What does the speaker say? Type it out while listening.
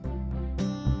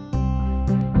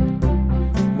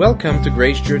Welcome to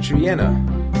Grace Church Vienna.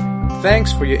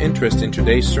 Thanks for your interest in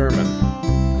today's sermon.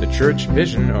 The church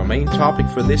vision or main topic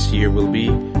for this year will be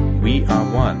We Are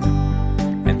One.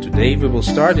 And today we will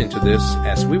start into this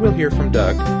as we will hear from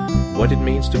Doug what it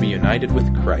means to be united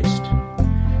with Christ.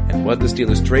 And what does the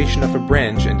illustration of a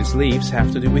branch and its leaves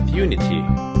have to do with unity?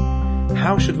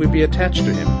 How should we be attached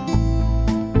to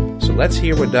Him? So let's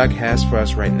hear what Doug has for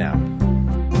us right now.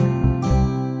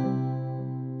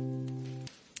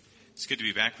 It's good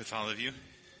to be back with all of you.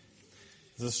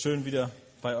 Es ist schön, wieder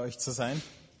bei euch zu sein.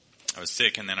 I was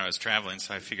sick and then I was traveling,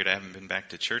 so I figured I haven't been back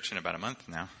to church in about a month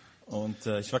now. Und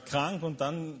ich war krank und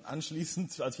dann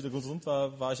anschließend, als ich wieder gesund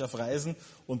war, war ich auf Reisen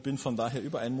und bin von daher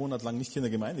über einen Monat lang nicht hier in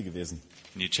der Gemeinde gewesen.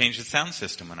 And you changed the sound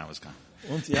system when I was gone.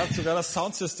 Und ihr habt sogar das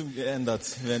Soundsystem geändert,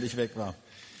 während ich weg war.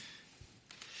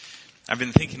 I've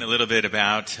been thinking a little bit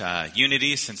about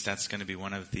unity, since that's going to be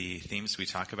one of the themes we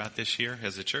talk about this year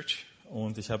as a church.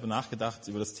 Und ich habe nachgedacht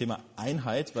über das Thema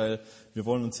Einheit, weil wir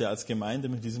wollen uns ja als Gemeinde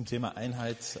mit diesem Thema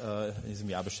Einheit in diesem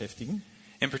Jahr beschäftigen.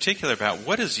 In particular about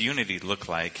what does unity look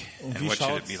like Und and what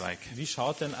should it be like. wie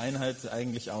schaut denn Einheit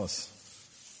eigentlich aus?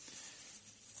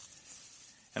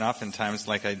 And oftentimes,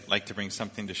 like I like to bring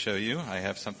something to show you, I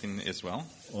have something as well.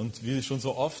 Und wie schon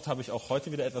so oft habe ich auch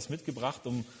heute wieder etwas mitgebracht,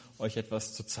 um euch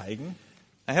etwas zu zeigen.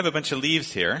 I have a bunch of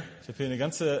leaves here, Ich habe hier eine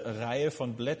ganze Reihe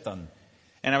von Blättern.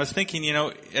 and I was thinking, you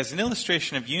know, as an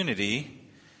illustration of unity,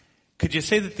 could you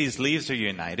say that these leaves are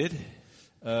united?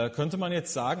 Könnte man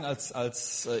jetzt sagen,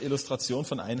 als Illustration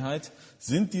von Einheit,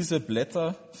 sind diese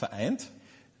Blätter vereint?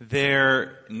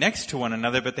 They're next to one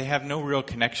another, but they have no real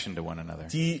connection to one another.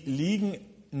 Die liegen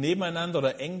nebeneinander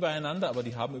oder eng beieinander, aber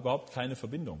die haben überhaupt keine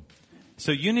Verbindung.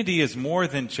 So unity is more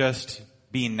than just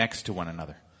being next to one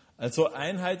another. Also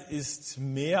Einheit ist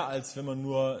mehr, als wenn man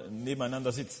nur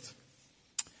nebeneinander sitzt.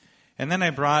 And then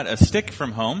I brought a stick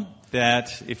from home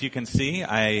that, if you can see,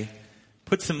 I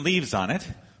put some leaves on it.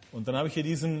 Und dann habe ich hier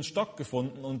diesen Stock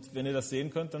gefunden und wenn ihr das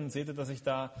sehen könnt, dann seht ihr, dass ich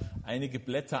da einige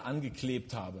Blätter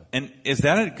angeklebt habe. And is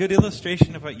that a good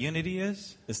illustration of what unity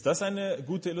is? Ist das eine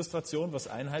gute Illustration, was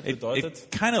Einheit bedeutet?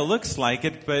 It kind of looks like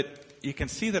it, but you can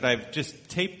see that I've just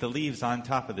taped the leaves on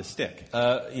top of the stick.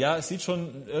 Ja, es sieht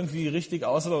schon irgendwie richtig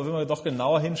aus, aber wenn man doch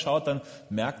genauer hinschaut, dann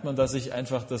merkt man, dass ich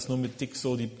einfach das nur mit dick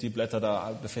so die Blätter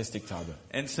da befestigt habe.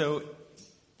 And so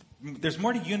there's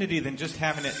more to unity than just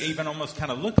having it even almost kind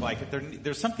of look like it.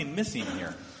 There's something missing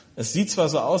here. Es sieht zwar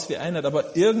so aus wie Einheit,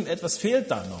 aber irgendetwas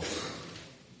fehlt da noch.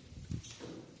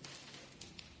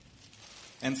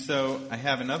 And so I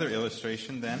have another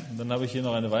illustration then. Und dann habe ich hier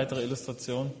noch eine weitere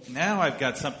Illustration. Now I've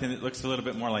got something that looks a little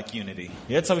bit more like unity.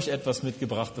 Jetzt habe ich etwas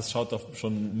mitgebracht, das schaut doch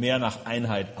schon mehr nach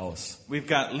Einheit aus. We've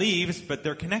got leaves, but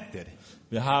they're connected.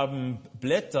 Wir haben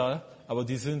Blätter, aber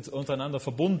die sind untereinander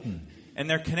verbunden. And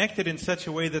they're connected in such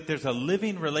a way that there's a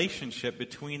living relationship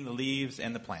between the leaves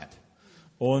and the plant.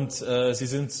 Und sie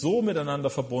sind so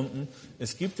miteinander verbunden.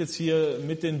 Es gibt jetzt hier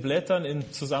mit den Blättern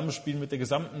im Zusammenspiel mit der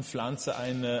gesamten Pflanze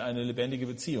eine lebendige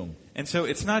Beziehung. And so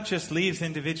it's not just leaves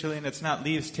individually and it's not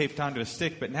leaves taped onto a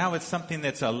stick, but now it's something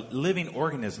that's a living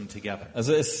organism together.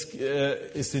 Also es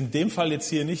ist in dem Fall jetzt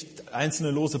hier nicht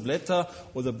einzelne lose Blätter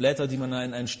oder Blätter, die man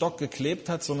an einen Stock geklebt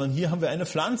hat, sondern hier haben wir eine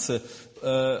Pflanze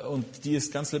und die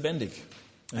ist ganz lebendig.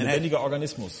 Ein lebendiger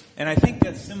Organismus. And I think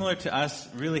that's similar to us,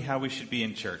 really how we should be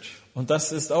in church. Und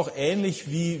das ist auch ähnlich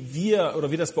wie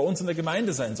das bei uns in der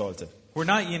Gemeinde sein sollte. We're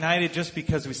not united just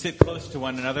because we sit close to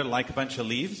one another like a bunch of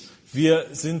leaves. Wir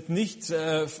sind nicht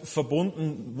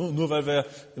verbunden, nur weil wir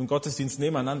im Gottesdienst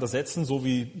nebeneinander sitzen, so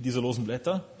wie diese losen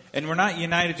Blätter. And we're not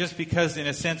united just because, in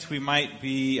a sense, we might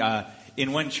be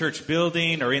in one church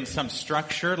building or in some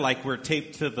structure, like we're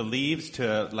taped to the leaves,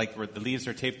 like where the leaves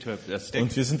are taped to a stick.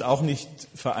 Und wir sind auch nicht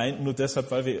vereint nur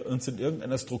deshalb, weil wir uns in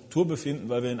irgendeiner Struktur befinden,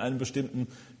 weil wir in einem bestimmten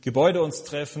Gebäude uns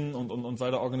treffen und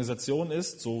weil da Organisation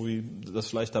ist, so wie das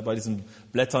vielleicht da bei diesen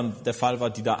Blättern der Fall war,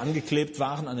 die da angeklebt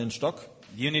waren an den Stock.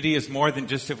 Unity is more than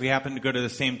just if we happen to go to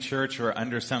the same church or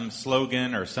under some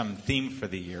slogan or some theme for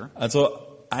the year. Also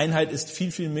Einheit ist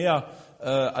viel, viel mehr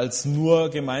als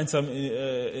nur gemeinsam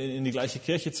in die gleiche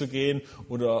Kirche zu gehen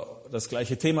oder das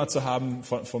gleiche Thema zu haben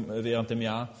während dem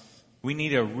Jahr. We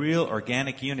need a real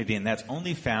organic unity, and that's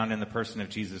only found in the person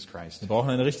of Jesus Christ. Wir brauchen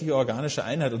eine richtige organische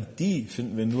Einheit und die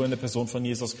finden wir nur in der Person von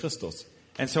Jesus Christus.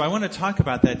 And so I want to talk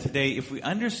about that today. If we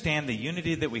understand the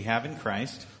unity that we have in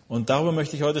Christ, Und darüber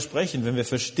möchte ich heute sprechen, wenn wir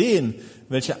verstehen,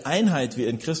 welche Einheit wir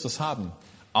in Christus haben.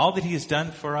 all that He has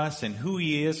done for us and who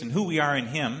He is and who we are in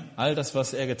Him, All das,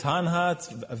 was er getan hat,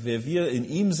 wer wir in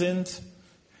ihm sind,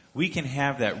 we can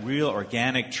have that real,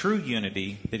 organic, true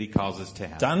unity that He calls us to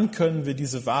have. dann können wir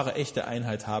diese wahre, echte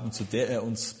Einheit haben, zu der er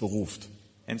uns beruft.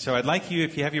 And so I'd like you,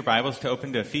 if you have your Bibles, to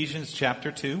open to Ephesians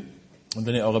chapter 2. Und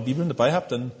wenn ihr eure Bibeln dabei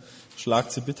habt, dann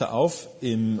schlagt sie bitte auf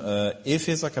im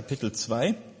Epheser Kapitel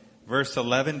 2, Verse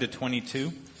 11 to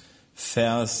 22.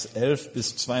 Vers 11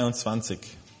 bis 22.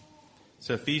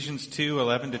 So Ephesians 2,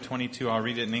 11 to 22, I'll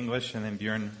read it in English and then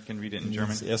Björn can read it in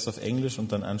German. Erst auf Englisch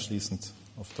und dann anschließend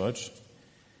auf Deutsch.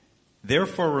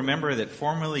 Therefore remember that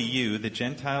formerly you, the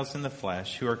Gentiles in the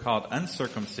flesh, who are called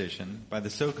uncircumcision by the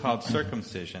so-called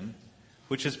circumcision,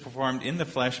 which is performed in the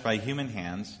flesh by human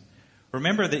hands,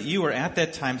 remember that you were at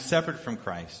that time separate from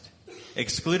Christ,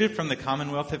 excluded from the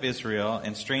commonwealth of Israel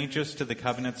and strangers to the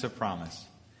covenants of promise,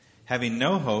 having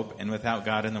no hope and without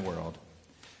God in the world.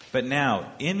 But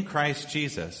now, in Christ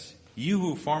Jesus, you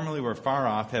who formerly were far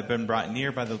off have been brought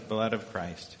near by the blood of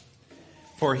Christ.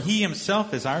 For he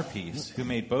himself is our peace, who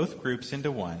made both groups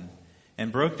into one,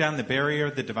 and broke down the barrier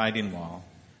of the dividing wall,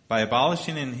 by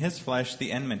abolishing in his flesh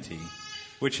the enmity,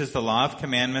 which is the law of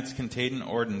commandments contained in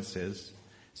ordinances,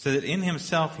 so that in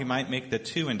himself he might make the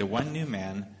two into one new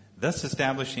man, thus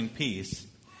establishing peace,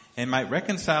 and might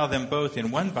reconcile them both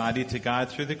in one body to God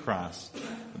through the cross,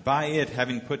 by it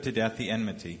having put to death the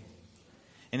enmity.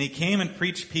 And he came and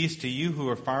preached peace to you who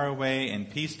are far away, and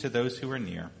peace to those who are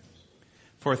near.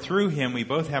 For through him we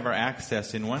both have our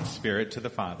access in one Spirit to the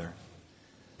Father.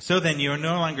 So then you are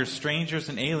no longer strangers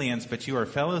and aliens, but you are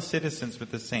fellow citizens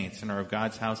with the saints and are of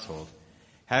God's household,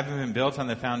 having been built on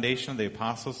the foundation of the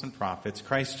apostles and prophets,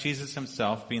 Christ Jesus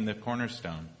himself being the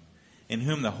cornerstone, in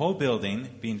whom the whole building,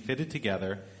 being fitted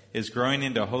together, is growing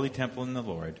into a holy temple in the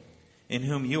Lord, in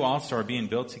whom you also are being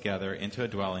built together into a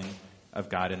dwelling of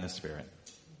God in the Spirit.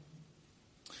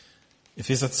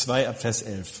 Epheser 2 ab Vers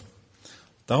 11.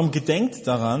 Darum gedenkt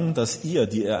daran, dass ihr,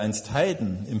 die ihr einst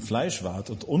Heiden im Fleisch wart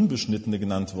und Unbeschnittene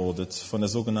genannt wurdet von der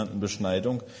sogenannten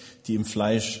Beschneidung, die im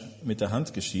Fleisch mit der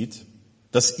Hand geschieht,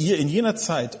 dass ihr in jener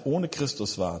Zeit ohne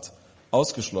Christus wart,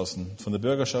 ausgeschlossen von der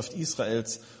Bürgerschaft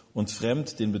Israels und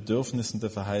fremd den Bedürfnissen der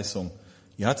Verheißung.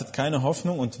 Ihr hattet keine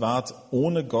Hoffnung und wart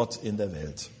ohne Gott in der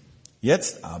Welt.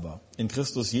 Jetzt aber, in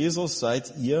Christus Jesus,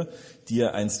 seid ihr, die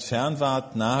ihr einst fern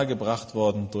wart, nahegebracht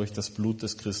worden durch das Blut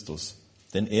des Christus.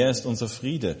 Denn er ist unser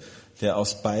Friede, der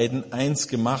aus beiden eins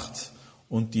gemacht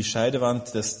und die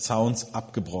Scheidewand des Zauns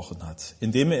abgebrochen hat,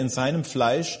 indem er in seinem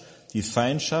Fleisch die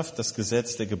Feindschaft, das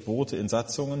Gesetz der Gebote in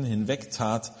Satzungen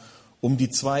hinwegtat, um die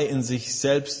zwei in sich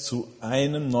selbst zu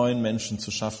einem neuen Menschen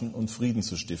zu schaffen und Frieden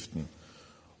zu stiften.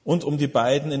 Und um die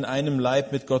beiden in einem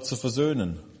Leib mit Gott zu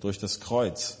versöhnen, durch das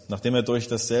Kreuz, nachdem er durch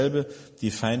dasselbe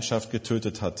die Feindschaft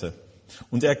getötet hatte.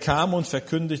 Und er kam und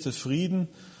verkündete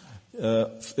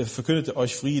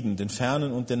euch Frieden, den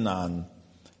Fernen und den Nahen.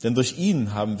 Denn durch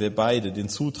ihn haben wir beide den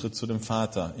Zutritt zu dem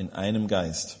Vater in einem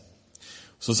Geist.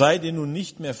 So seid ihr nun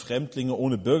nicht mehr Fremdlinge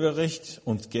ohne Bürgerrecht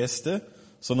und Gäste,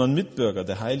 sondern Mitbürger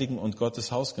der Heiligen und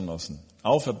Gottes Hausgenossen,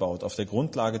 auferbaut auf der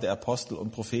Grundlage der Apostel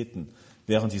und Propheten,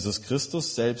 während Jesus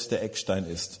Christus selbst der Eckstein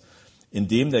ist, in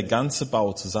dem der ganze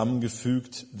Bau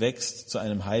zusammengefügt wächst zu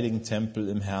einem heiligen Tempel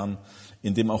im Herrn,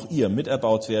 in dem auch ihr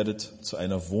miterbaut werdet zu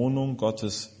einer Wohnung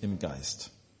Gottes im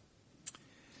Geist.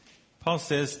 Paul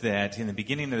says that in the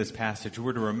beginning of this passage,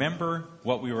 we're to remember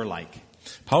what we were like.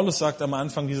 Paulus sagt am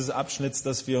Anfang dieses Abschnitts,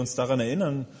 dass wir uns daran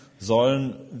erinnern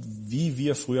sollen, wie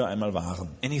wir früher einmal waren.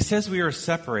 And he says we are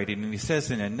separated, and he says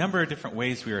in a number of different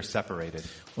ways we are separated.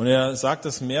 Und er sagt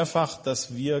es mehrfach,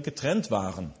 dass wir getrennt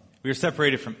waren. We are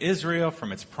separated from Israel,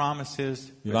 from its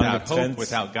promises, Wir waren without getrennt. hope,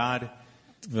 without God.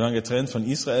 Wir waren getrennt von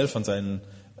Israel, von seinen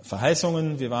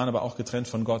Verheißungen. Wir waren aber auch getrennt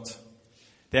von Gott.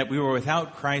 That we were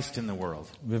without Christ in the world.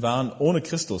 Wir waren ohne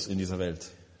Christus in dieser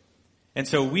Welt. And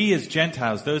so we as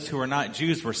Gentiles, those who are not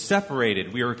Jews, were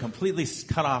separated. We were completely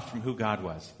cut off from who God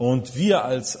was. Und wir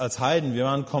als Heiden, wir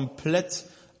waren komplett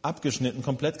abgeschnitten,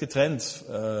 komplett getrennt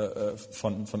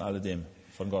von alledem,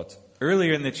 von Gott.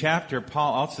 Earlier in the chapter,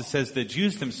 Paul also says that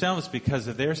Jews themselves, because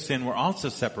of their sin, were also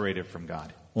separated from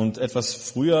God. Und etwas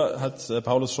früher hat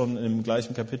Paulus schon im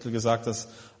gleichen Kapitel gesagt, dass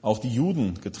auch die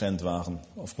Juden getrennt waren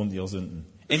aufgrund ihrer Sünden.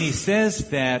 And he says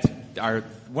that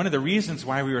one of the reasons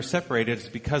why we were separated is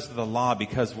because of the law,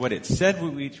 because what it said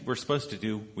we were supposed to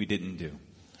do, we didn't do.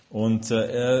 Und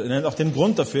er nennt auch den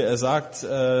Grund dafür. Er sagt,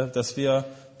 dass wir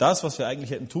das, was wir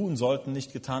eigentlich hätten tun sollten,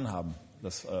 nicht getan haben.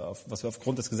 Das, was wir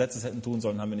aufgrund des Gesetzes hätten tun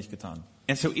sollen, haben wir nicht getan.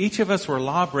 And so each of us were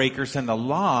lawbreakers, and the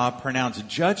law pronounced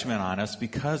judgment on us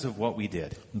because of what we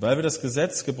did. Und weil wir das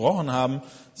Gesetz gebrochen haben,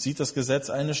 sieht das Gesetz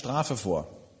eine Strafe vor.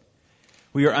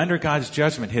 We are under God's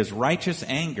judgment. His righteous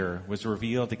anger was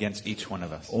revealed against each one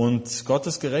of us. Und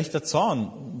Gottes gerechter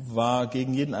Zorn war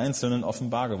gegen jeden Einzelnen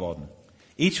offenbar geworden.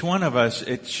 Each one of us,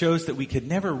 it shows that we could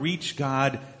never reach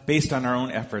God based on our own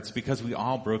efforts because we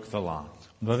all broke the law.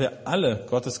 Und weil wir alle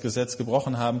Gottes Gesetz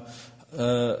gebrochen haben,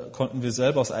 konnten wir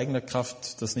selber aus eigener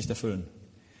Kraft das nicht erfüllen.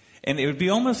 And it would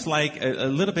be almost like a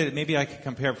little bit, maybe I could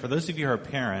compare it for those of you who are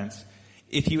parents.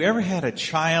 If you ever had a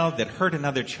child that hurt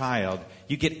another child,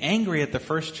 you get angry at the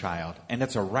first child, and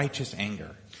it's a righteous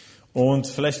anger. Und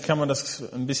vielleicht kann man das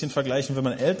ein bisschen vergleichen, wenn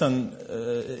man Eltern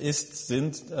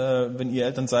wenn ihr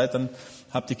Eltern seid, dann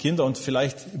habt ihr Kinder und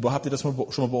vielleicht habt ihr das schon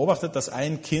mal beobachtet, dass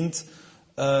ein Kind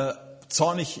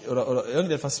zornig oder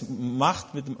irgendetwas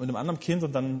macht mit einem anderen Kind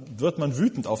und dann wird man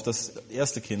wütend auf das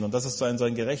erste Kind und das ist so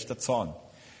ein gerechter Zorn.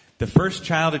 The first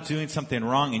child is doing something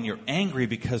wrong and you're angry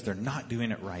because they're not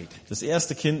doing it right. Das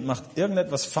erste Kind macht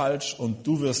irgendetwas falsch und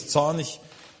du wirst zornig,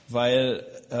 weil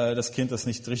das Kind das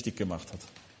nicht richtig gemacht hat.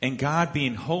 And God,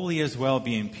 being holy as well,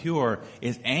 being pure,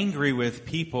 is angry with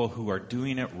people who are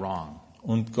doing it wrong.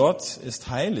 Und Gott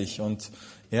ist heilig und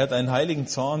er hat einen heiligen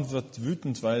Zorn, wird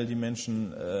wütend, weil die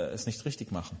Menschen es nicht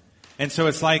richtig machen. And so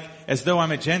it's like, as though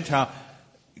I'm a Gentile,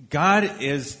 God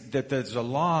is, that there's a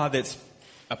law that's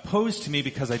opposed to me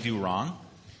because I do wrong.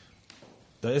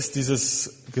 Da ist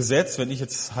dieses Gesetz, wenn ich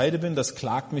jetzt Heide bin, das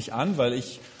klagt mich an, weil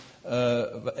ich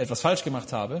etwas falsch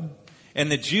gemacht habe. And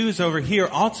the Jews over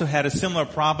here also had a similar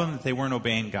problem that they weren't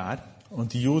obeying God.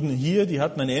 Und die Juden hier, die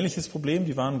hatten ein ähnliches Problem,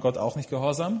 die waren Gott auch nicht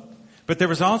gehorsam. But there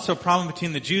was also a problem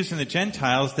between the Jews and the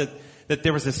Gentiles that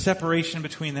there was a separation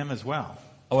between them as well.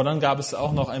 Aber dann gab es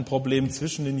auch noch ein Problem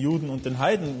zwischen den Juden und den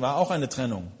Heiden, war auch eine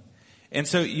Trennung. And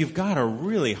so you've got a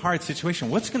really hard situation.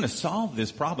 What's going to solve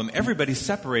this problem? Everybody's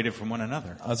separated from one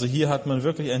another. Also hier hat man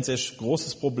wirklich ein sehr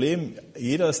großes Problem.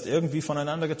 Jeder ist irgendwie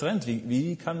voneinander getrennt.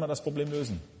 Wie kann man das Problem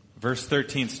lösen? Verse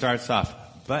 13 starts off,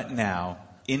 but now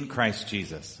in Christ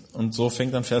Jesus. Und so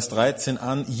fängt dann Vers 13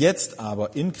 an, jetzt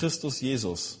aber in Christus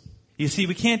Jesus. You see,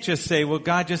 we can't just say, well,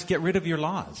 God, just get rid of your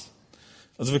laws.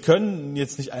 Also wir können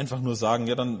jetzt nicht einfach nur sagen,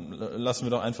 ja, dann lassen wir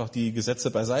doch einfach die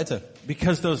Gesetze beiseite.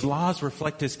 Because those laws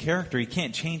reflect his character. He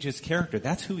can't change his character.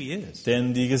 That's who he is.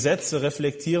 Denn die Gesetze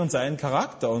reflektieren seinen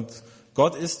Charakter und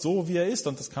Gott ist so, wie er ist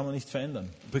und das kann man nicht verändern.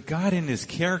 But God in his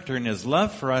character and his love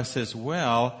for us as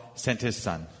well sent his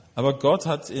son. Aber Gott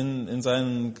hat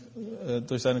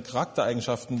durch seine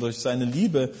Charaktereigenschaften, durch seine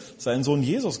Liebe seinen Sohn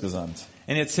Jesus gesandt.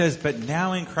 And it says, but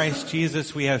now in Christ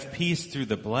Jesus we have peace through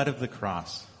the blood of the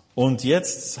cross. Und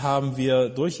jetzt haben wir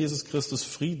durch Jesus Christus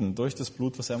Frieden, durch das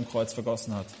Blut, was er am Kreuz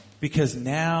vergossen hat. Because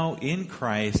now in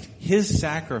Christ, his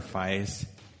sacrifice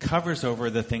covers over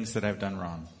the things that I've done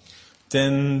wrong.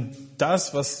 Denn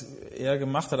das, was er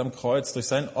gemacht hat am Kreuz, durch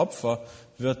sein Opfer,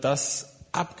 wird das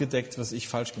abgedeckt, was ich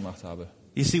falsch gemacht habe.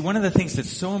 You see, one of the things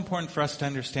that's so important for us to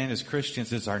understand as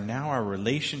Christians is our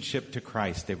relationship to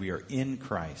Christ, that we are in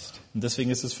Christ. Und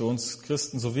deswegen ist es für uns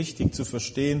Christen so wichtig zu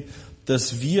verstehen,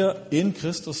 dass wir in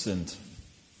Christus sind.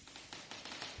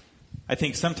 I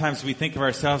think sometimes we think of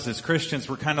ourselves as Christians,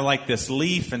 we're kind of like this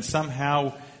leaf and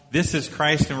somehow this is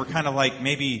Christ and we're kind of like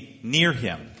maybe near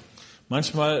him.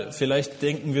 Manchmal vielleicht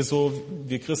denken wir so,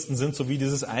 wir Christen sind so wie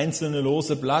dieses einzelne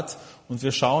lose Blatt und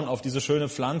wir schauen auf diese schöne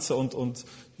Pflanze und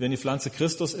wenn die Pflanze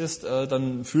Christus ist,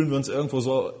 dann fühlen wir uns irgendwo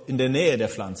so in der Nähe der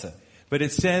Pflanze. But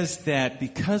it says that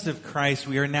because of Christ,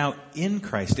 we are now in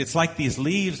Christ. It's like these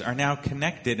leaves are now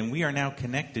connected and we are now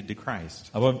connected to Christ.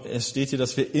 Aber es steht hier,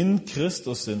 dass wir in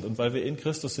Christus sind und weil wir in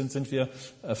Christus sind, sind wir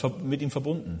mit ihm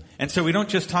verbunden. And so we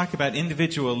don't just talk about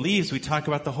individual leaves, we talk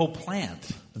about the whole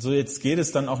plant. Also jetzt geht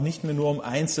es dann auch nicht mehr nur um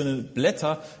einzelne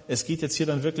Blätter, es geht jetzt hier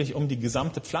dann wirklich um die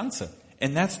gesamte Pflanze.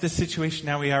 And that's the situation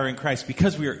now we are in Christ.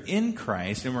 Because we are in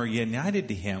Christ and we're united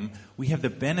to him, we have the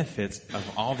benefits of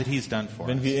all that he's done for us.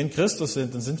 Wenn wir in Christus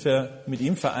sind, dann sind wir mit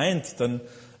ihm vereint, dann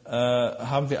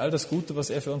haben wir all das Gute, was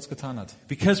er für uns getan hat.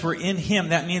 Because we're in him,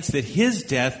 that means that his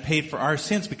death paid for our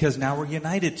sins because now we're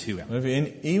united to him. Wenn wir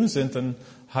in ihm sind, dann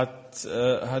hat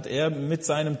er mit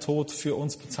seinem Tod für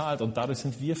uns bezahlt und dadurch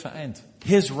sind wir vereint.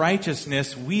 His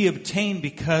righteousness we obtain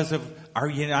because of are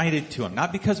united to him.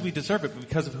 Not because we deserve it, but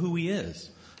because of who he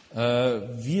is.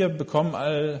 Wir bekommen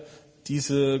all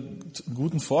diese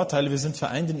guten Vorteile. Wir sind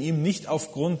vereint in ihm, nicht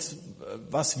aufgrund,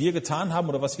 was wir getan haben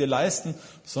oder was wir leisten,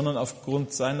 sondern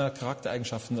aufgrund seiner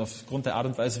Charaktereigenschaften, aufgrund der Art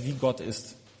und Weise, wie Gott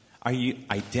ist. Our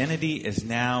identity is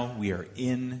now we are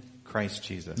in Christ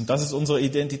Jesus. Und das ist unsere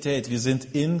Identität. Wir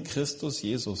sind in Christus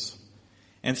Jesus.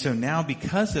 And so now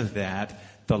because of that,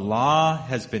 the law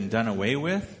has been done away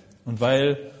with. Und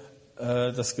weil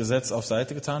das Gesetz auf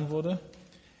Seite getan wurde,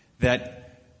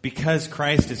 that because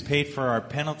Christ has paid for our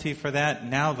penalty for that,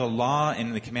 now the law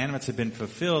and the commandments have been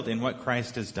fulfilled in what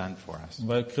Christ has done for us.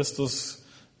 Weil Christus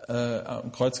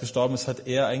am Kreuz gestorben ist, hat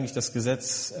er eigentlich das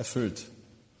Gesetz erfüllt.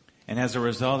 And as a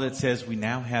result, it says we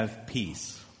now have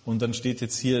peace. Und dann steht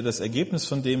jetzt hier, das Ergebnis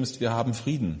von dem ist, wir haben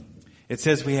Frieden. It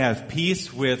says we have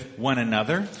peace with one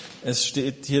another Es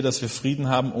steht hier, dass wir Frieden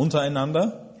haben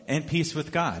untereinander and peace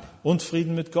with God. und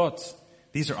Frieden mit Gott.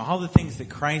 These are all the things that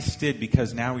Christ did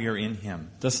because now we are in Him.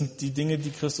 Das sind die Dinge, die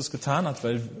Christus getan hat,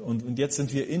 und jetzt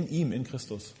sind wir in ihm, in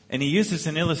Christus. And He uses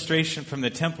an illustration from the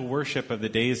temple worship of the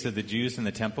days of the Jews in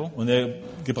the temple. Und er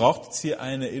gebraucht jetzt hier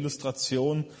eine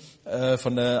Illustration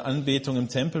von der Anbetung im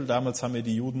Tempel. Damals haben ja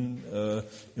die Juden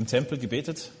im Tempel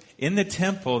gebetet. In the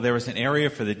temple, there was an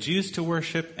area for the Jews to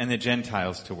worship and the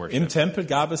Gentiles to Im worship. Tempel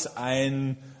gab es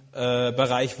einen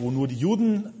Bereich, wo nur die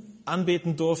Juden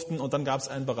anbeten durften, und dann gab es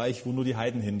einen Bereich, wo nur die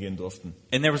Heiden hingehen durften.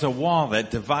 And there was a wall,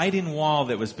 that dividing wall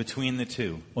that was between the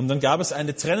two. Und dann gab es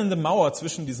eine trennende Mauer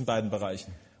zwischen diesen beiden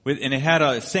Bereichen. And it had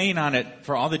a saying on it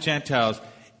for all the Gentiles,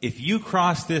 if you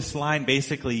cross this line,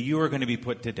 basically you are going to be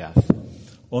put to death.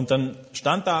 Und dann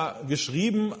stand da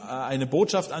geschrieben eine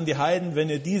Botschaft an die Heiden: Wenn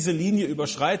ihr diese Linie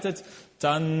überschreitet,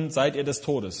 dann seid ihr des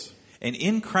Todes. And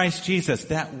in Christ Jesus,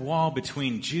 that wall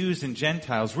between Jews and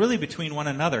Gentiles, really between one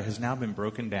another, has now been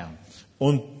broken down.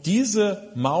 Und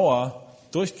diese Mauer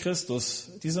ist durch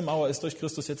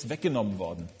Christus jetzt weggenommen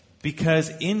worden.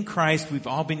 Because in Christ we've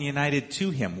all been united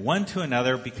to Him, one to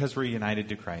another, because we're united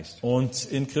to Christ.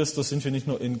 Und in Christus sind wir nicht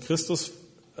nur in Christus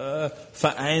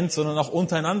vereint, sondern auch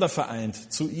untereinander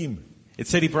vereint zu ihm. It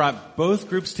said He brought both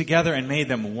groups together and made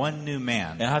them one new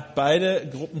man. Er hat beide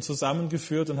Gruppen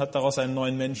zusammengeführt und hat daraus einen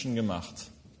neuen Menschen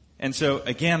gemacht. And so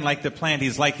again, like the plant,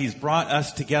 He's brought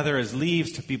us together as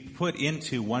leaves to be put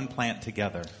into one plant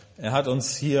together. Er hat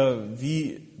uns hier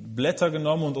wie Blätter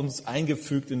genommen und uns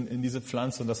eingefügt in diese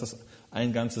Pflanze, und dass das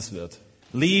ein Ganzes wird.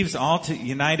 Leaves all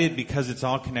united because it's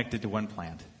all connected to one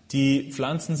plant. Die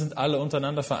Pflanzen sind alle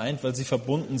untereinander vereint, weil sie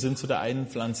verbunden sind zu der einen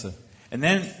Pflanze. And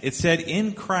then it said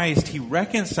in Christ He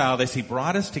reconciled us, He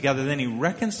brought us together, then He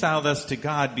reconciled us to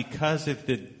God because of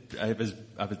His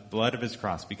blood of His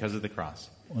cross, because of the cross.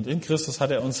 Und in Christus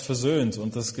hat er uns versöhnt,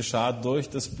 und das geschah durch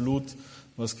das Blut,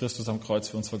 was Christus am Kreuz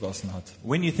für uns vergossen hat.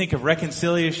 When you think of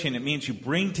reconciliation, it means you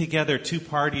bring together two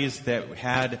parties that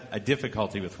had a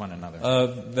difficulty with one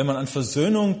another. Wenn man an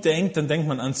Versöhnung denkt, dann denkt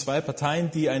man an zwei Parteien,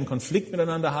 die einen Konflikt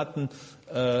miteinander hatten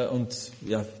und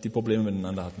die Probleme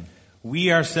miteinander hatten.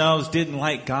 We ourselves didn't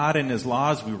like God and His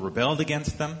laws. We rebelled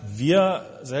against them.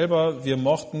 Wir selber, wir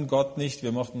mochten Gott nicht,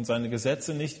 wir mochten seine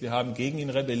Gesetze nicht, wir haben gegen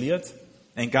ihn rebelliert.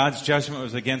 And God's judgment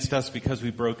was against us because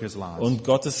we broke His laws. Und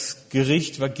Gottes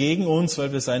Gericht war gegen uns,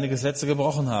 weil wir seine Gesetze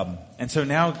gebrochen haben. And so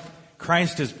now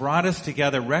Christ has brought us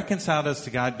together, reconciled us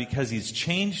to God because He's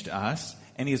changed us,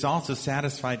 and He's also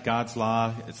satisfied God's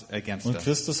law against Und us.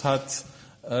 Christus hat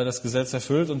das Gesetz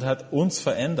erfüllt und hat uns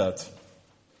verändert.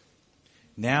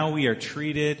 Now we are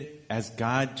treated as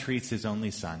God treats His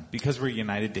only Son because we're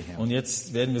united to Him. Und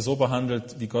jetzt werden wir so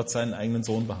behandelt, wie Gott seinen eigenen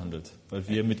Sohn behandelt, weil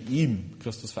wir mit ihm,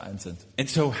 Christus, vereint sind. And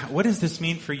so what does this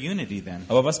mean for unity then?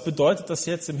 Aber was bedeutet das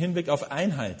jetzt im Hinblick auf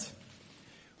Einheit?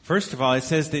 First of all, it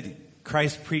says that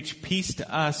Christ preached peace to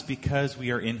us because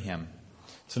we are in Him.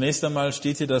 Zunächst einmal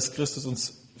steht hier, dass Christus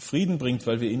uns Frieden bringt,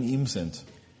 weil wir in ihm sind.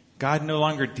 God no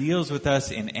longer deals with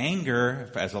us in anger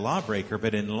as a lawbreaker,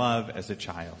 but in love as a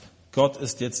child. Gott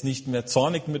ist jetzt nicht mehr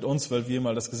zornig mit uns, weil wir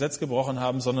mal das Gesetz gebrochen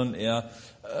haben, sondern er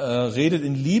redet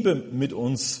in Liebe mit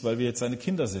uns, weil wir jetzt seine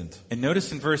Kinder sind. And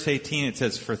notice in verse 18 it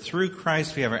says, "For through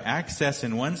Christ we have our access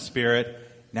in one spirit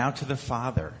now to the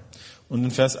Father." Und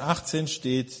in Vers 18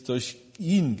 steht, durch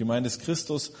ihn, gemeint ist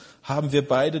Christus, haben wir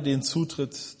beide den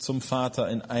Zutritt zum Vater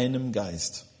in einem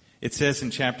Geist. It says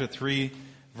in chapter 3,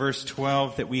 verse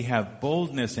 12, that we have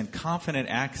boldness and confident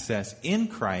access in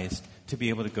Christ to be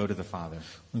able to go to the Father.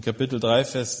 Und Kapitel 3,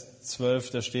 Vers 12,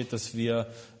 da steht, dass wir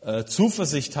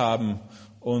Zuversicht haben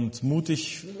und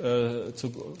mutig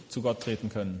zu Gott treten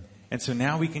können. And so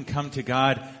now we can come to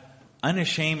God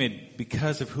unashamed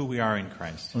because of who we are in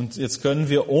Christ. Und jetzt können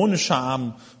wir ohne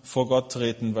Scham vor Gott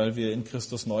treten, weil wir in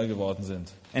Christus neu geworden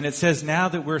sind. And it says now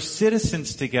that we're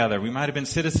citizens together. We might have been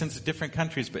citizens of different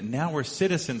countries, but now we're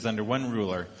citizens under one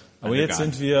ruler. Aber jetzt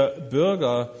sind wir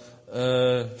Bürger,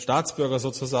 Staatsbürger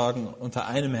sozusagen unter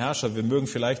einem Herrscher. Wir mögen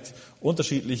vielleicht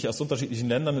aus unterschiedlichen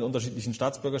Ländern mit unterschiedlichen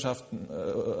Staatsbürgerschaften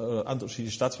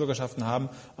haben,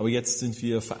 aber jetzt sind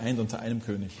wir vereint unter einem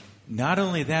König. Not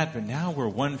only that, but now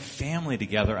we're one family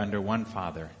together under one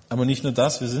Father. Aber nicht nur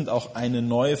das, wir sind auch eine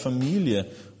neue Familie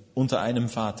unter einem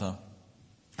Vater.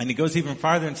 And it goes even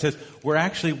farther and says, we're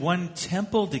actually one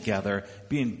temple together,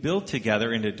 being built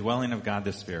together in the dwelling of God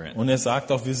the Spirit. Und er sagt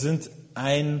auch, wir sind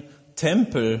ein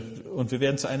Tempel und wir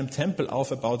werden zu einem Tempel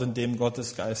auferbaut, in dem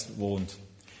Gottes Geist wohnt.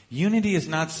 Unity is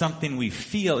not something we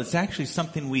feel, it's actually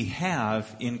something we have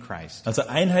in Christ. Also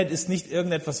Einheit ist nicht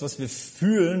irgendetwas, was wir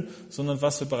fühlen, sondern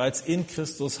was wir bereits in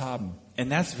Christus haben.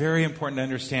 And that's very important to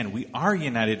understand. We are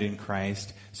united in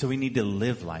Christ, so we need to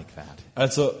live like that.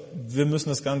 Also wir müssen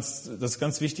das ist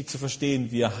ganz wichtig zu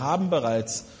verstehen. Wir haben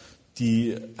bereits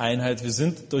die Einheit, wir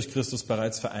sind durch Christus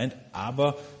bereits vereint,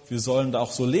 aber wir sollen da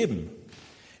auch so leben.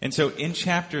 And so in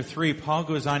chapter 3, Paul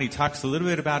goes on, he talks a little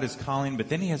bit about his calling, but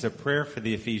then he has a prayer for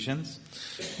the Ephesians.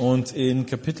 Und in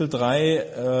Kapitel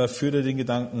 3 führt er den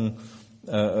Gedanken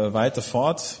weiter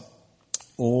fort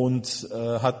und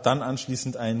hat dann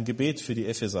anschließend ein Gebet für die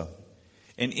Epheser.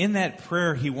 And in that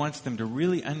prayer, he wants them to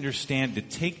really understand, to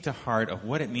take to heart of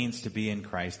what it means to be in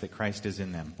Christ, that Christ is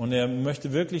in them. Und er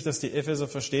möchte wirklich, dass die Epheser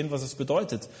verstehen, was es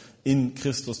bedeutet, in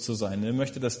Christus zu sein. Er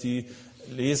möchte, dass die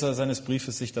Leser seines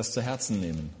Briefes sich das zu Herzen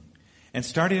nehmen. And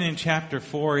starting in chapter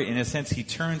 4, in a sense, he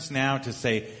turns now to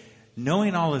say,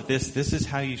 knowing all of this, this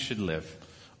is how you should live.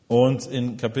 Und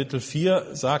in Kapitel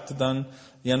 4 sagte dann,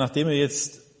 ja, nachdem ihr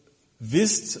jetzt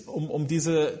wisst um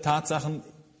diese Tatsachen,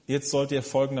 jetzt sollt ihr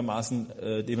folgendermaßen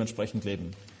dementsprechend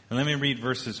leben. And let me read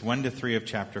verses 1 to 3 of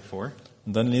chapter 4.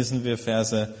 Und dann lesen wir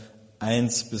Verse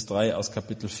 1 bis 3 aus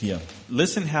Kapitel 4.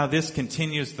 Listen how this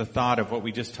continues the thought of what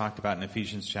we just talked about in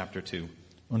Ephesians chapter 2.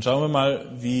 Und schauen wir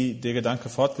mal, wie der Gedanke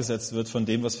fortgesetzt wird von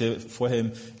dem, was wir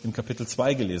vorher im Kapitel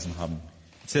 2 gelesen haben.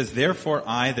 It says, Therefore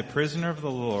I, the prisoner of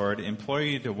the Lord, implore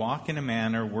you to walk in a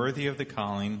manner worthy of the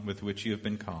calling with which you have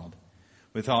been called,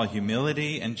 with all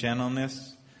humility and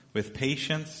gentleness, with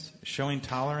patience, showing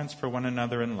tolerance for one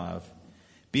another in love,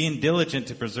 being diligent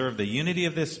to preserve the unity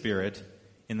of the Spirit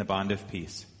in the bond of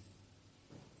peace.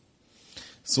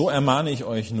 So ermahne ich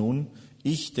euch nun,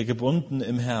 ich, der Gebundene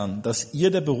im Herrn, dass ihr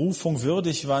der Berufung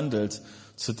würdig wandelt,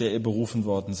 zu der ihr berufen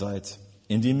worden seid,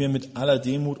 indem ihr mit aller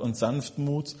Demut und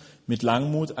Sanftmut, mit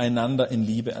Langmut einander in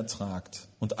Liebe ertragt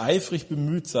und eifrig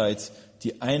bemüht seid,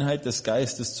 die Einheit des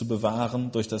Geistes zu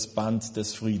bewahren durch das Band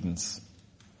des Friedens.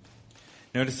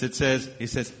 Notice he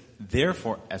says,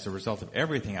 therefore, as a result of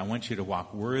everything, I want you to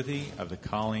walk worthy of the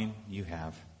calling you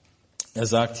have. Er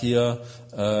sagt hier,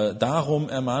 darum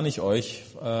ermahne ich euch,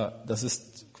 das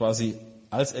ist quasi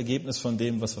als Ergebnis von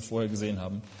dem, was wir vorher gesehen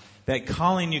haben. That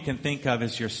calling you can think of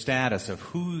as your status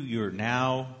of who you're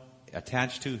now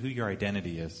attached to, who your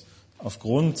identity is.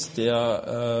 Aufgrund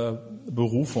der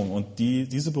Berufung. Und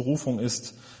diese Berufung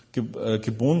ist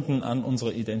gebunden an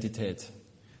unsere Identität.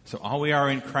 So all we are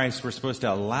in Christ, we're supposed to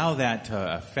allow that to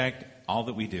affect all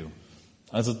that we do.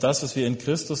 Also das, was wir in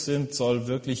Christus sind, soll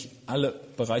wirklich alle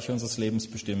Bereiche unseres Lebens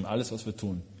bestimmen, alles, was wir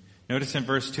tun. Notice in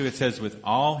verse 2 it says, with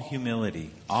all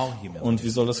humility, all humility. Und wie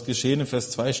soll das geschehen? In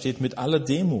Vers 2 steht, mit aller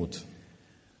Demut.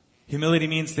 Humility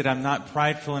means that I'm not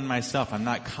prideful in myself. I'm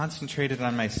not concentrated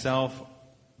on myself,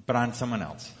 but on someone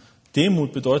else.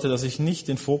 Demut bedeutet, dass ich nicht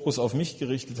den Fokus auf mich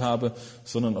gerichtet habe,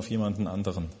 sondern auf jemanden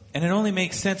anderen. And it only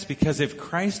makes sense because if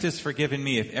Christ has forgiven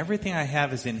me, if everything I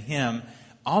have is in Him,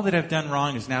 all that I've done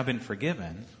wrong has now been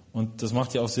forgiven. Und das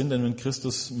macht ja auch Sinn, denn wenn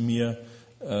Christus mir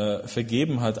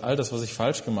vergeben hat, all das, was ich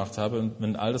falsch gemacht habe, und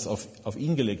wenn all das auf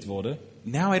ihn gelegt wurde,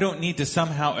 now I don't need to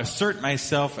somehow assert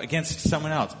myself against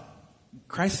someone else.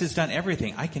 Christ has done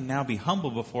everything. I can now be humble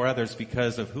before others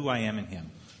because of who I am in Him.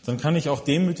 Dann kann ich auch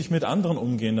demütig mit anderen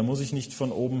umgehen. Da muss ich nicht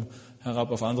von oben herab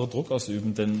auf andere Druck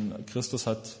ausüben, denn Christus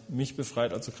hat mich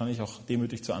befreit, also kann ich auch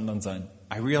demütig zu anderen sein.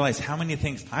 I realize how many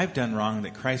things I've done wrong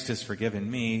that Christ has forgiven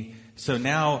me. So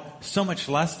now, so much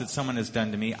less that someone has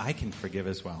done to me, I can forgive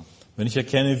as well. Wenn ich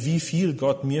erkenne, wie viel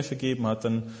Gott mir vergeben hat,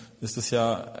 dann ist es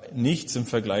ja nichts im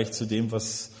Vergleich zu dem,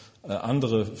 was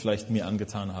andere vielleicht mir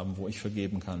angetan haben, wo ich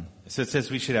vergeben kann. So it says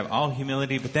we should have all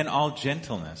humility, but then all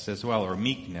gentleness as well, or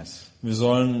meekness. Wir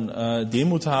sollen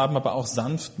Demut haben, aber auch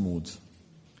Sanftmut.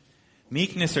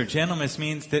 Meekness or gentleness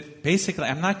means that basically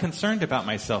I'm not concerned about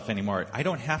myself anymore. I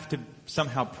don't have to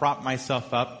somehow prop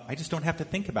myself up. I just don't have to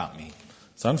think about me.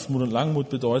 Sanftmut und Langmut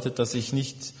bedeutet, dass ich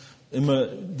nicht immer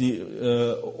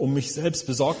um mich selbst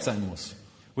besorgt sein muss.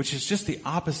 Which is just the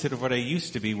opposite of what I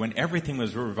used to be when everything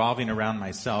was revolving around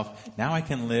myself. Now I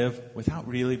can live without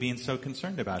really being so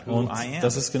concerned about who I am.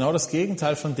 Das ist genau das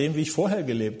Gegenteil von dem, wie ich vorher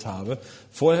gelebt habe.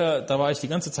 Vorher, da war ich die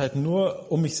ganze Zeit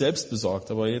nur um mich selbst besorgt,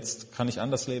 aber jetzt kann ich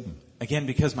anders leben. Again,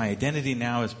 because my identity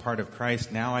now is part of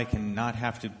Christ, now I can not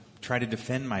have to try to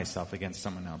defend myself against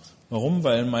someone else. Warum?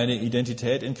 Weil meine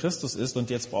Identität in Christus ist und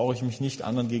jetzt brauche ich mich nicht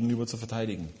anderen gegenüber zu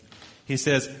verteidigen. He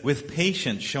says, with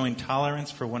patience, showing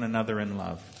tolerance for one another in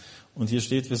love. Und hier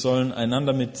steht, wir sollen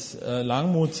einander mit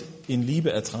Langmut in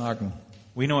Liebe ertragen.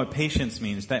 We know what patience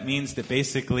means. That means that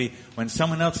basically when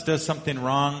someone else does something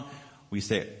wrong, we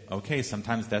say, okay,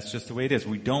 sometimes that's just the way it is.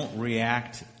 We don't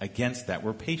react against that.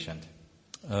 We're patient.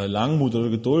 Langmut oder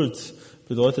Geduld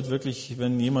bedeutet wirklich,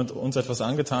 wenn jemand uns etwas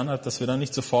angetan hat, dass wir dann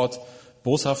nicht sofort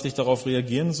boshaftig darauf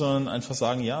reagieren, sondern einfach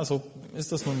sagen, ja, so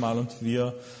ist das nun mal und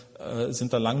wir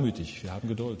sind da langmütig, wir haben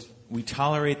Geduld. We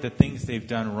tolerate the things they've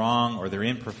done wrong or their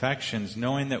imperfections,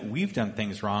 knowing that we've done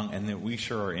things wrong and that we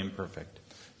sure are imperfect.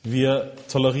 Wir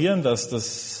tolerieren das,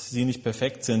 dass sie nicht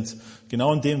perfekt sind,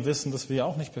 genau in dem Wissen, dass wir ja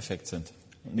auch nicht perfekt sind.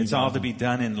 It's all to be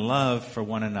done in love for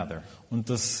one another. Und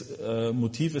das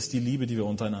Motiv ist die Liebe, die wir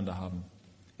untereinander haben.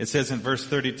 It says in verse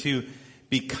 32,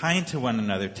 be kind to one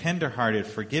another, tender-hearted,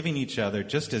 forgiving each other,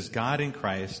 just as God in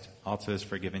Christ also has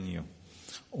forgiven you.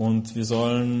 Und wir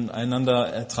sollen einander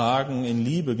ertragen in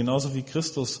Liebe, genauso wie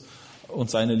Christus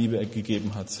uns seine Liebe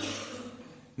gegeben hat.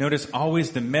 Notice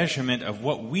always the measurement of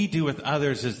what we do with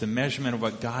others is the measurement of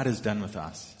what God has done with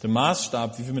us. Der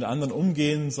Maßstab, wie wir mit anderen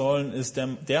umgehen sollen, ist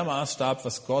der Maßstab,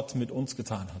 was Gott mit uns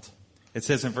getan hat. It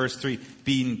says in verse 3,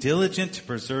 being diligent to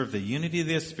preserve the unity of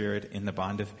the Spirit in the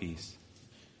bond of peace.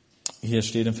 Hier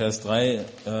steht in Vers 3,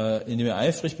 indem ihr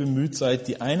eifrig bemüht seid,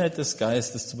 die Einheit des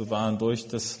Geistes zu bewahren durch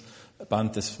das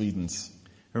Band des Friedens.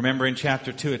 Remember in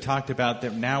chapter 2 it talked about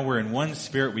that now we're in one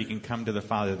spirit we can come to the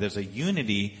Father. There's a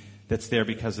unity that's there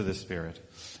because of the Spirit.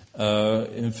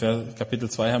 In Kapitel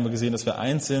 2 haben wir gesehen, dass wir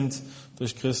eins sind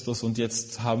durch Christus und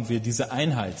jetzt haben wir diese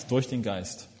Einheit durch den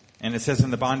Geist. And it says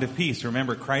in the bond of peace,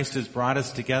 remember Christ has brought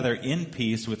us together in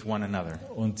peace with one another.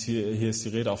 Und hier ist die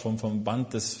Rede auch vom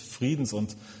Band des Friedens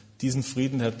und diesen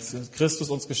Frieden hat Christus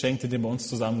uns geschenkt, indem er uns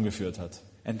zusammengeführt hat.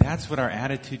 And that's what our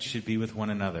attitude should be with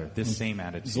one another, this same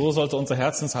attitude. So sollte unsere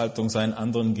Herzenshaltung sein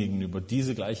anderen gegenüber,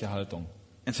 diese gleiche Haltung.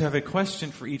 And so I have a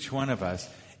question for each one of us.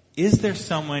 Is there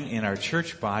someone in our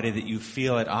church body that you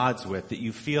feel at odds with, that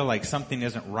you feel like something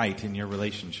isn't right in your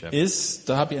relationship?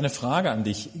 Da habe ich eine Frage an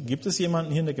dich. Gibt es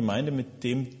jemanden hier in der Gemeinde, mit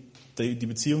dem die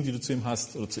Beziehung, die du zu ihm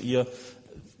hast oder zu ihr,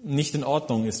 nicht in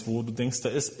Ordnung ist, wo du denkst, da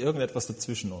ist irgendetwas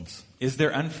dazwischen uns? Is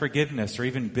there unforgiveness or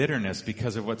even bitterness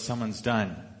because of what someone's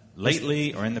done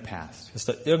lately or in the past? Ist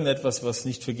da irgendetwas, was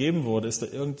nicht vergeben wurde? Ist da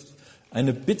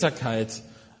irgendeine Bitterkeit?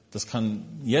 Das kann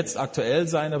jetzt aktuell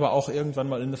sein, aber auch irgendwann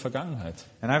mal in der Vergangenheit.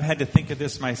 And I've had to think of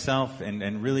this myself and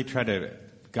really try to,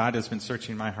 God has been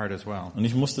searching my heart as well. Und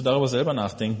ich musste darüber selber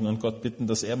nachdenken und Gott bitten,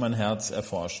 dass er mein Herz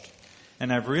erforscht.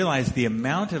 And I've realized the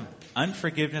amount of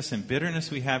unforgiveness and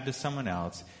bitterness we have to someone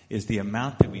else is the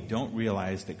amount that we don't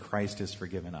realize that Christ has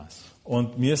forgiven us.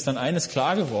 Und mir ist dann eines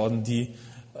klar geworden,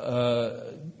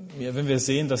 wenn wir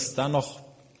sehen, dass da noch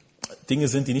Dinge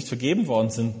sind, die nicht vergeben worden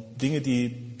sind, Dinge, die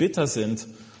bitter sind,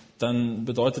 dann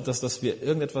bedeutet das, dass wir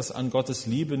irgendetwas an Gottes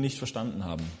Liebe nicht verstanden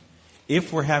haben.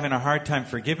 If we're having a hard time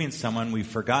forgiving someone, we've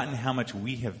forgotten how much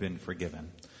we have been forgiven.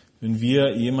 Wenn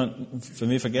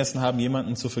wir vergessen haben,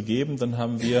 jemanden zu vergeben, dann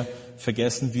haben wir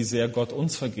vergessen, wie sehr Gott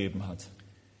uns vergeben hat.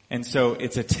 And so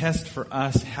it's a test for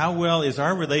us. How well is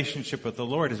our relationship with the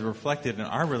Lord is reflected in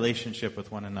our relationship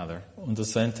with one another. Und das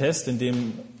ist ein Test, in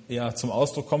dem zum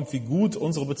Ausdruck kommt, wie gut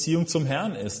unsere Beziehung zum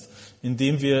Herrn ist, in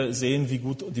dem wir sehen, wie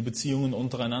gut die Beziehungen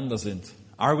untereinander sind.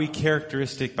 Are we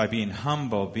characteristic by being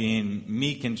humble, being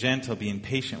meek and gentle, being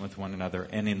patient with one another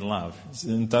and in love?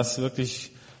 Sind das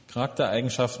wirklich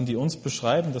Charaktereigenschaften, die uns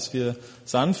beschreiben, dass wir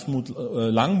Sanftmut,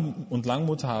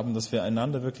 Langmut haben, dass wir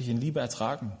einander wirklich in Liebe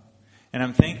ertragen? And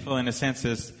I'm thankful in a sense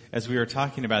as we were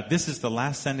talking about, this is the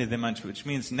last Sunday of the month, which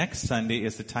means next Sunday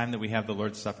is the time that we have the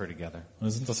Lord's Supper together. Und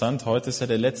es ist interessant, heute ist ja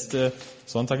der letzte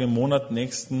Sonntag im Monat,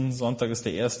 nächsten Sonntag ist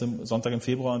der erste Sonntag im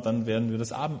Februar und dann werden wir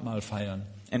das Abendmahl feiern.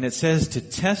 And it says to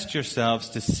test yourselves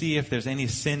to see if there's any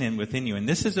sin within you. And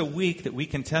this is a week that we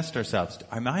can test ourselves.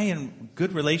 Am I in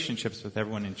good relationships with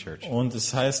everyone in church? Und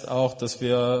es heißt auch, dass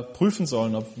wir prüfen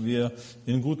sollen, ob wir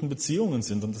in guten Beziehungen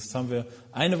sind. Und das haben wir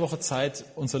eine Woche Zeit,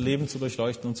 unser Leben zu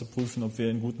durchleuchten und zu prüfen, ob wir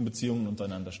in guten Beziehungen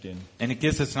untereinander stehen. And it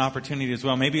gives us an opportunity as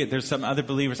well. Maybe there's some other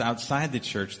believers outside the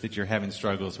church that you're having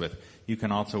struggles with. You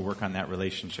can also work on that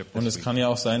relationship Und this es week. kann ja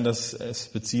auch sein, dass es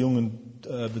Beziehungen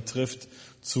betrifft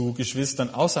zu Geschwistern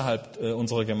außerhalb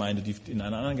unserer Gemeinde, die in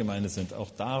einer anderen Gemeinde sind.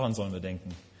 Auch daran sollen wir denken.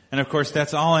 And of course,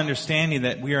 that's all understanding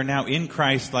that we are now in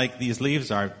Christ like these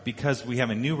leaves are, because we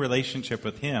have a new relationship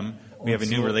with Him. We have a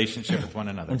new relationship with one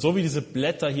another. Und so wie diese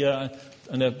Blätter hier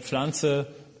in der Pflanze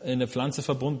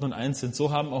verbunden und eins sind,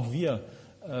 so haben auch wir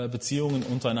Beziehungen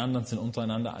untereinander und sind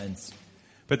untereinander eins.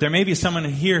 But there may be someone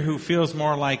here who feels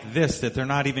more like this, that they're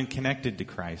not even connected to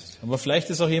Christ. Aber vielleicht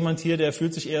ist auch jemand hier, der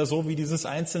fühlt sich eher so wie dieses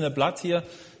einzelne Blatt hier,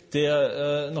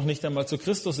 der noch nicht einmal zu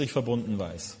Christus sich verbunden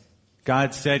weiß.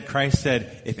 Christ said,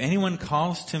 if anyone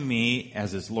calls to me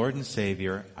as his Lord and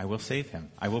Savior, I will save him.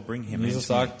 I will bring him Jesus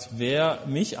into me. sagt, wer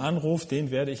mich anruft,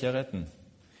 den werde ich erretten.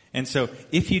 And so,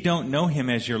 if you don't know Him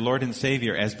as your Lord and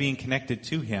Savior, as being connected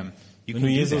to Him, You Wenn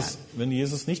can du do that.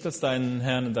 Jesus nicht als deinen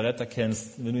Herrn und Retter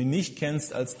kennst, wenn du ihn nicht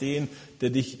kennst als den, der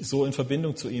dich so in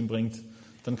Verbindung zu ihm bringt,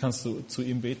 dann kannst du zu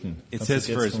ihm beten. It Kannst says,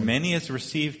 es for jetzt as tun. many as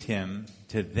received him,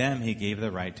 to them he gave the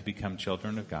right to become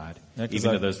children of God, Er hat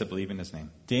even to gesagt, those that believe in his name.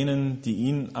 Denen, die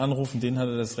ihn anrufen, denen hat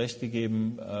er das Recht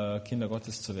gegeben, Kinder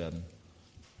Gottes zu werden.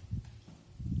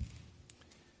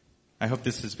 I hope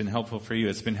this has been helpful for you.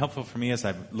 It's been helpful for me as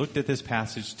I've looked at this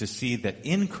passage to see that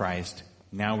in Christ,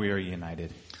 now we are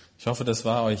united. Ich hoffe, das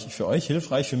war für euch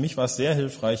hilfreich. Für mich war es sehr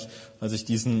hilfreich, als ich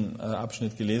diesen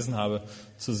Abschnitt gelesen habe,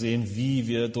 zu sehen, wie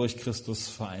wir durch Christus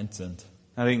vereint sind.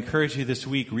 I encourage you this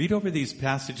week, read over these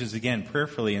passages again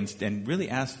prayerfully and really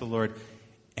ask the Lord,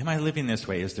 am I living this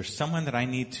way? Is there someone that I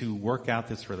need to work out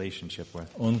this relationship with?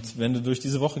 Und wenn du durch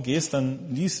diese Woche gehst,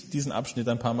 dann lies diesen Abschnitt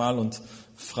ein paar Mal und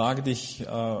frage dich,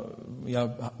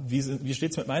 wie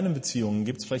steht es mit meinen Beziehungen?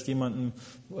 Gibt es vielleicht jemanden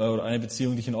oder eine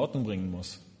Beziehung, die ich in Ordnung bringen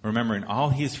muss? Remembering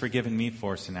all he's forgiven me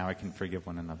for, so now I can forgive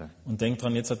one another. Und denk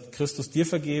dran, jetzt hat Christus dir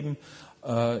vergeben,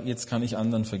 jetzt kann ich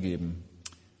anderen vergeben.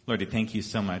 Lord, I thank you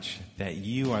so much that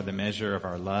you are the measure of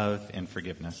our love and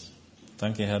forgiveness.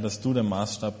 Danke, Herr, dass du der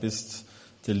Maßstab bist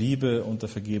der Liebe und der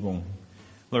Vergebung.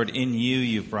 Lord, in you,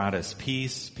 you've brought us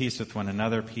peace, peace with one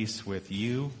another, peace with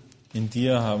you. In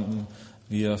dir haben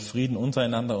wir Frieden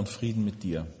untereinander und Frieden mit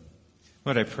dir.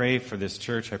 Lord, I pray for this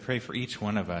church, I pray for each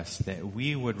one of us, that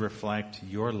we would reflect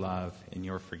your love and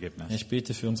your forgiveness. Ich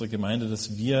bete für unsere Gemeinde,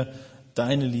 dass wir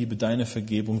deine Liebe, deine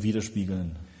Vergebung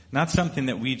widerspiegeln. Not something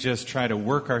that we just try to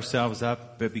work ourselves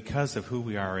up, but because of who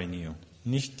we are in you.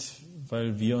 Nicht,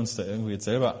 weil wir uns da irgendwie jetzt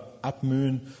selber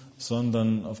abmühen,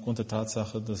 sondern aufgrund der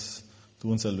Tatsache, dass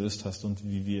du uns erlöst hast und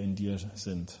wie wir in dir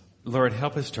sind. Lord,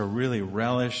 help us to really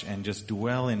relish and just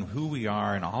dwell in who we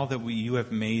are and all that you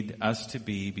have made us to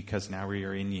be, because now we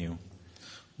are in you.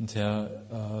 Und Herr,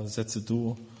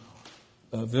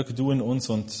 wirke du in uns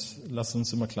und lass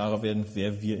uns immer klarer werden,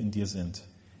 wer wir in dir sind.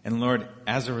 And Lord,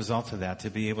 as a result of that, to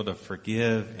be able to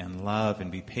forgive and love and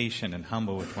be patient and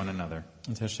humble with one another.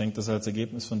 Und Herr, schenkt das als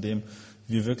Ergebnis von dem,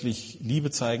 wir wirklich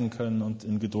Liebe zeigen können und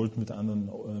in Geduld mit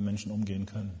anderen Menschen umgehen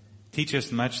können. Teach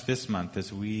us much this month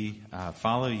as we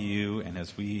follow you and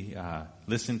as we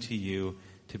listen to you,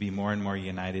 to be more and more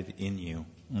united in you.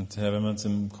 Und Herr, wenn wir uns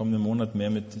im kommenden Monat mehr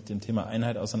mit dem Thema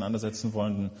Einheit auseinandersetzen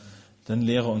wollen, dann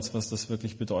lehre uns, was das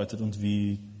wirklich bedeutet und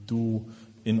wie du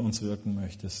in uns wirken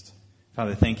möchtest.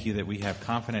 Father, thank you that we have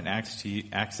confident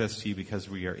access to you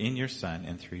because we are in your Son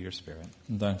and through your Spirit.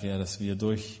 Und danke, Herr, dass wir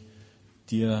durch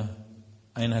dir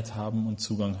Einheit haben und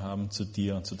Zugang haben zu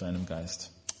dir und zu deinem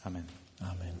Geist. Amen.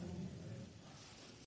 Amen.